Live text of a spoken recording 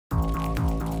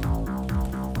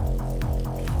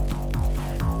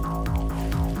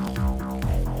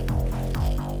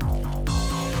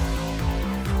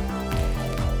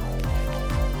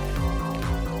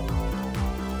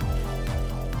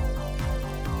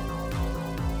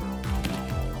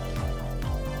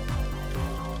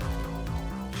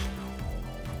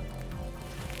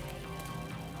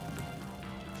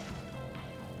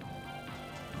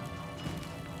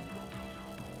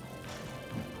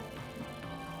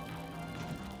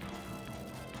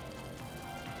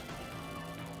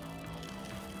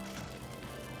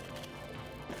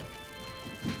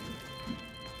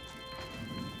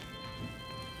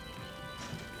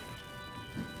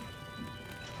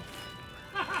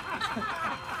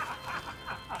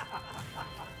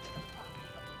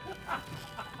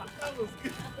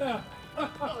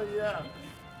Yeah.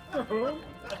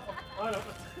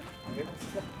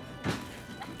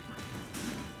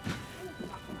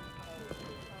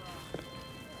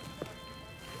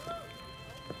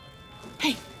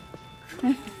 Hey.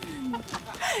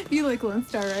 You like Lone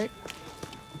Star, right?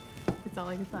 It's all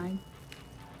I can find.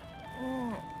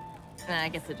 Nah, I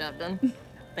gets the job done.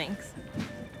 Thanks.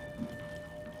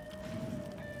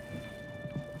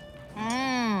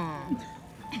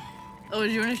 Oh,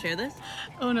 did you want to share this?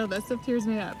 Oh no, that stuff tears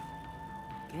me up.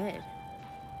 Good.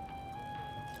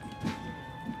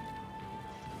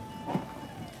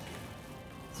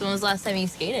 So when was the last time you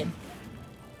skated?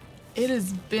 It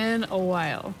has been a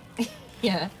while.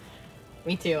 Yeah,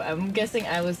 me too. I'm guessing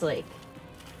I was like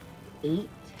 8,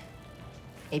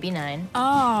 maybe 9.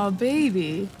 Oh,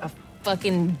 baby. A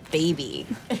fucking baby.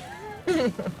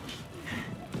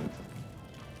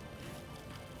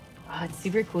 Oh, it's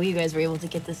super cool you guys were able to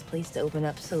get this place to open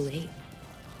up so late.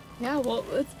 Yeah, well,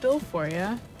 it's Bill for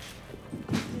you.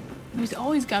 He's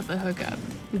always got the hookup.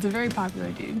 He's a very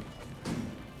popular dude.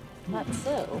 Not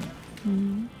so.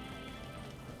 Mm-hmm.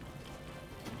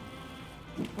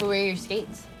 Where were your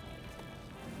skates?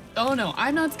 Oh no,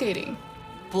 I'm not skating.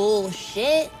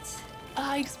 Bullshit.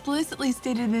 I explicitly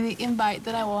stated in the invite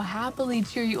that I will happily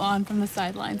cheer you on from the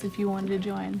sidelines if you wanted to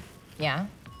join. Yeah?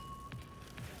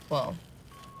 Well,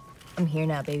 I'm here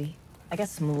now, baby. I got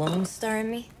some Lone Star in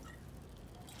me.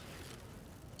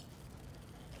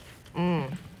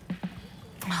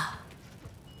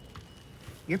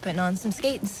 You're putting on some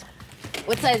skates.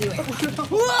 What size you wear?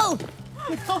 Whoa!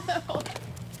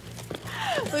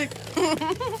 Like,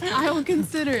 I will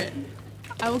consider it.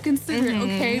 I will consider it,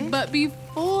 okay? But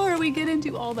before we get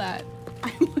into all that,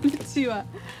 I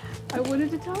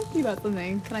wanted to talk to you about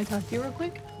something. Can I talk to you real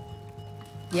quick?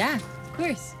 Yeah, of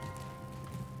course.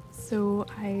 So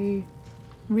I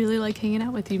really like hanging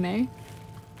out with you, May.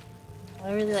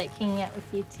 I really like hanging out with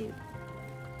you too.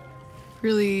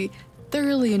 Really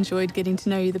thoroughly enjoyed getting to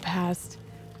know you the past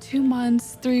 2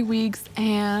 months, 3 weeks,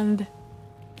 and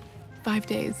 5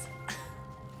 days.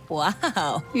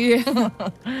 Wow. Yeah,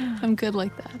 I'm good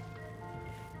like that.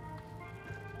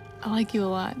 I like you a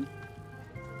lot.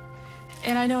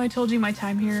 And I know I told you my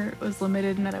time here was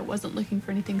limited and that I wasn't looking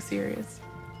for anything serious.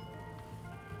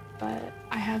 But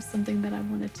I have something that I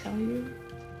want to tell you.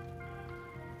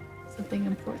 Something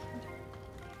important.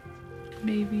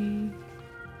 Maybe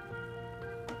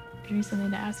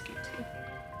something to ask you too.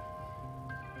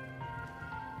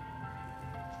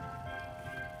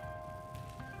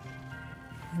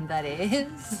 That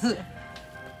is?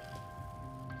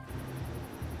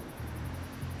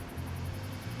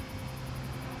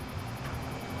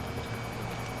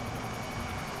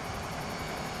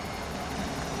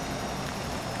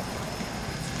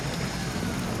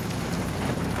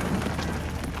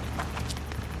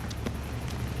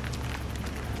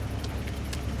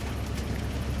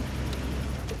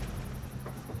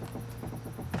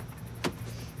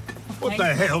 What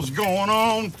the hell's going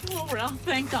on? Oh, well,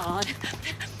 thank God.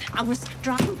 I was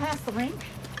driving past the rink,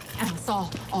 and I saw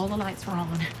all the lights were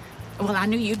on. Well, I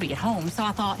knew you'd be at home, so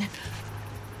I thought,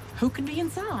 who could be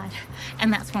inside?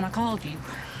 And that's when I called you.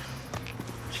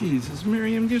 Jesus,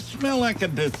 Miriam, you smell like a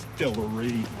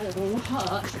distillery. Oh,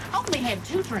 hush. I only had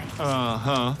 2 drinks.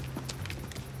 Uh-huh.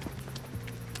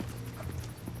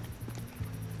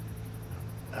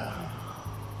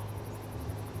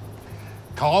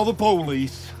 Call the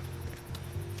police.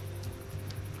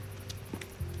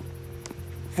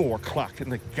 4 o'clock in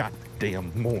the goddamn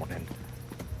morning.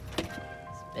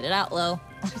 Spit it out, Lo.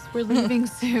 Just we're leaving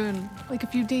soon, like a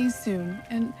few days soon,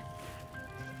 and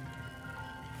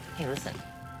Hey, listen.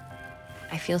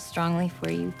 I feel strongly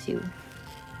for you, too.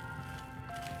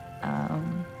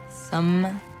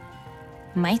 Some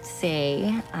might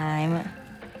say I'm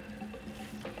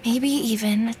maybe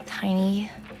even a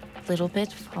tiny little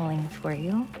bit falling for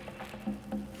you.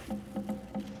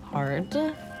 Hard.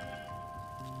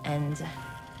 And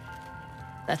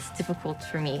that's difficult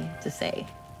for me to say.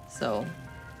 So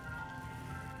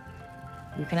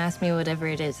you can ask me whatever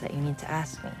it is that you need to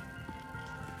ask me.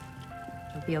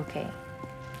 It'll be okay.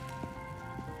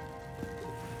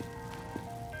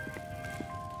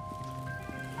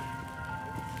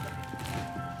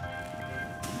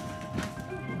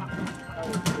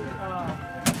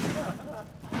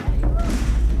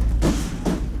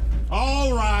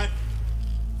 All right.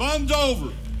 Fun's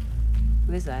over.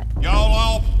 Who is that? Y'all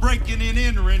all breaking and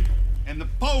entering, and the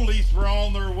police were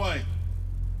on their way.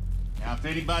 Now, if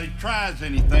anybody tries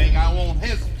anything, I won't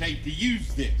hesitate to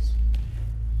use this.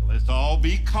 So let's all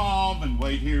be calm and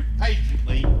wait here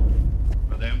patiently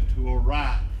for them to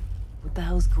arrive. What the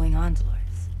hell's going on,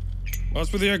 Dolores?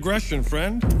 What's with the aggression,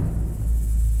 friend?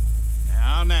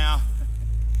 Now.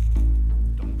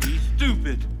 Don't be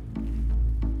stupid.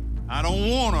 I don't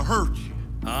want to hurt you.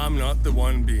 I'm not the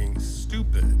one being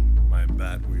stupid, my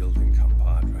bat-wielding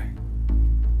compadre.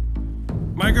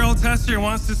 My girl Tessia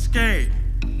wants to skate.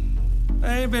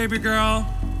 Hey, baby girl.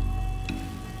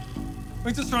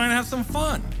 We're just trying to have some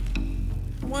fun.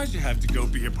 Why'd you have to go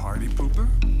be a party pooper?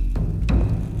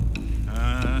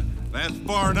 That's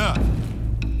far enough.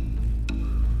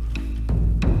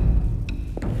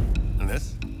 And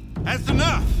this? That's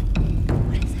enough.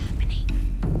 What is happening?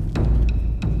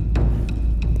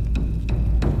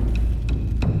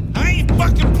 I ain't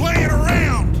fucking playing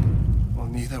around. Well,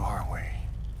 neither are we.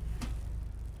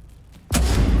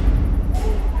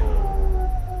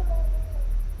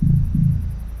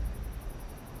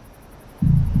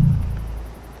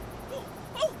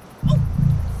 Oh!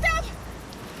 Stop!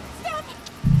 Stop!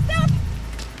 Stop!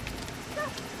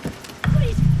 Stop!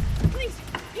 Please!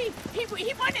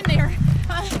 He went in there.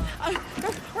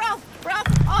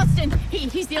 Ralph Austin.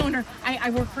 He's the owner. I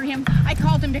work for him. I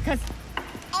called him because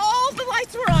all the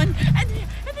lights were on, and he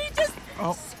just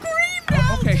screamed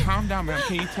out. Okay, calm down, ma'am.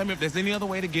 Can you tell me if there's any other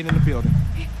way to get in the building?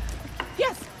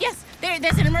 Yes.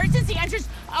 There's an emergency entrance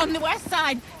on the west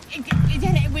side.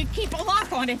 We keep a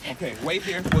lock on it. Okay, wait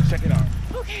here. We'll check it out.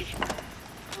 Okay.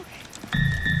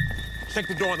 Check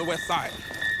the door on the west side.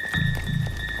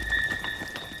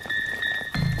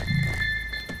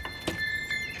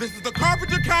 This is the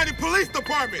Carpenter County Police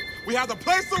Department. We have the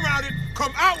place surrounded.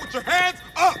 Come out with your hands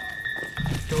up.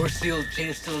 Door sealed,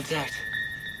 chain still intact.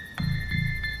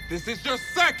 This is your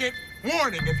second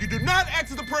warning. If you do not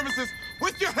exit the premises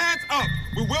with your hands up,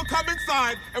 we will come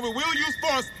inside and we will use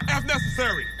force if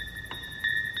necessary.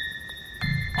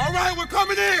 All right, we're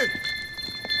coming in.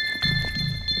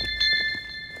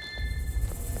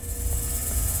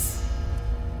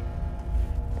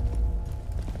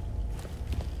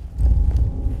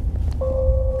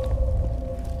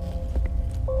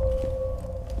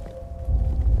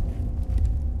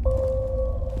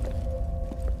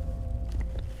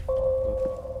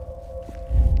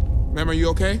 Ma'am, are you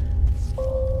okay?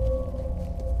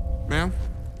 Ma'am,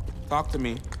 talk to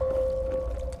me.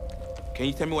 Can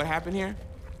you tell me what happened here?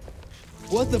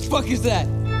 What the fuck is that?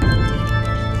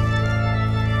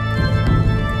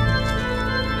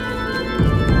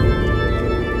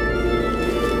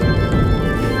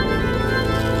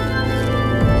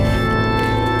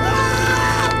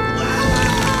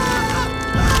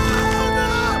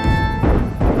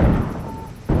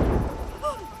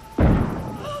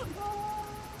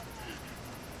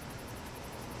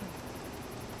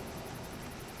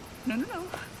 No.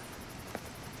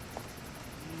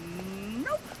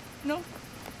 Nope.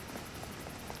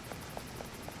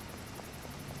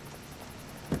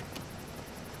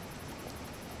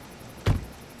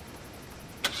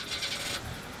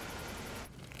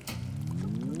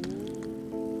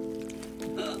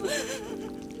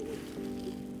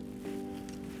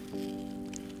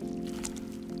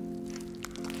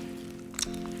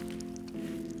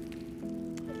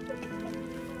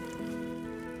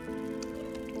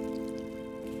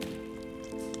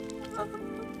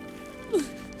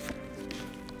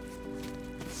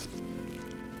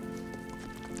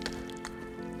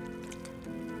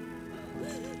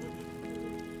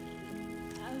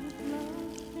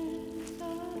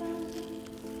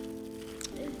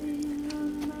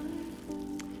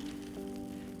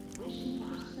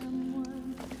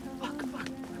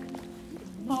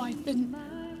 Oh, I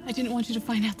didn't want you to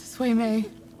find out this way, May.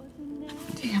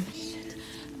 Damn. Shit.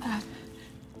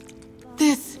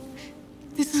 This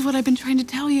is what I've been trying to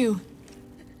tell you.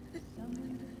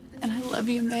 And I love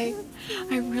you, May.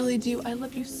 I really do. I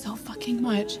love you so fucking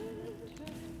much.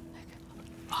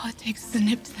 All it takes is a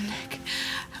nip to the neck.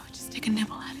 I would just take a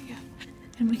nibble out of you.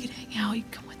 And we could hang out.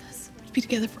 You'd come with us. We'd be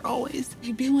together for always.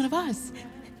 You'd be one of us.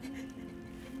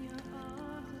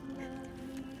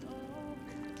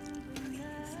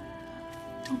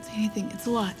 Don't say anything. It's a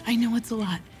lot. I know it's a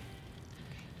lot.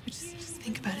 But just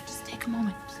think about it. Just take a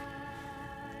moment.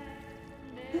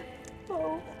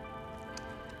 Oh,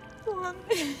 I'm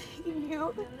begging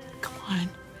you. Come on.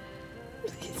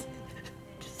 Please.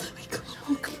 Just let me go.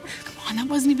 Oh, come on. That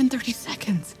wasn't even 30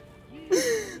 seconds.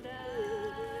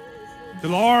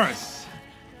 Dolores!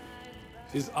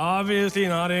 She's obviously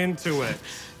not into it.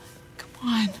 Come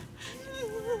on.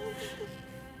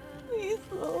 Please,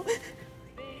 Lo.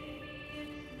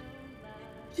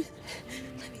 Just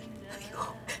let me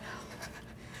go.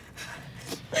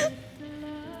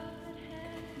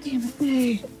 Damn it,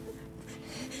 May.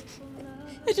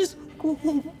 I just want to go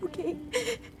home, okay?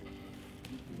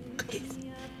 Please.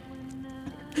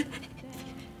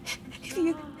 If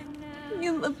you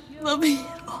love me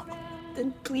at all,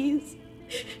 then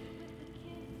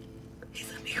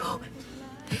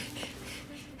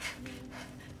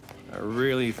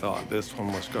thought this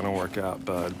one was gonna work out,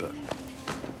 bud, but...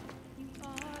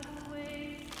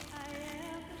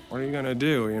 What are you gonna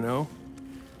do, you know?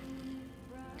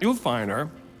 You'll find her.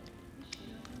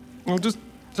 Well, just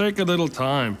take a little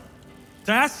time.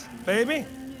 Tess, baby?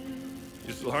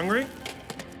 You still hungry?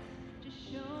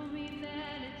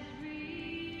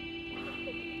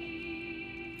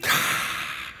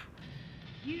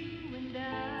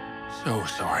 So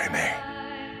sorry, May.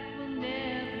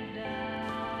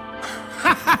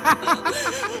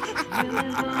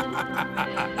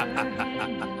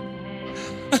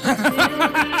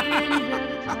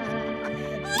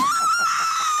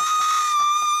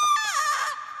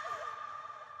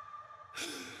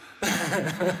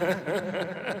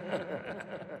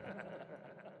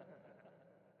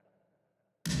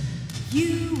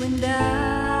 You and I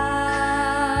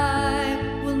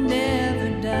will never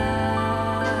die.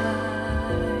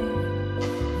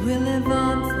 We'll live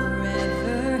on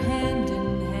forever, hand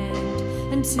in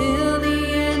hand, until the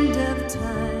end of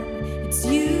time. It's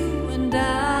you and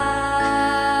I,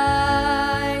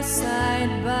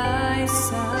 side by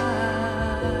side,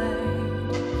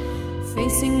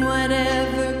 facing whatever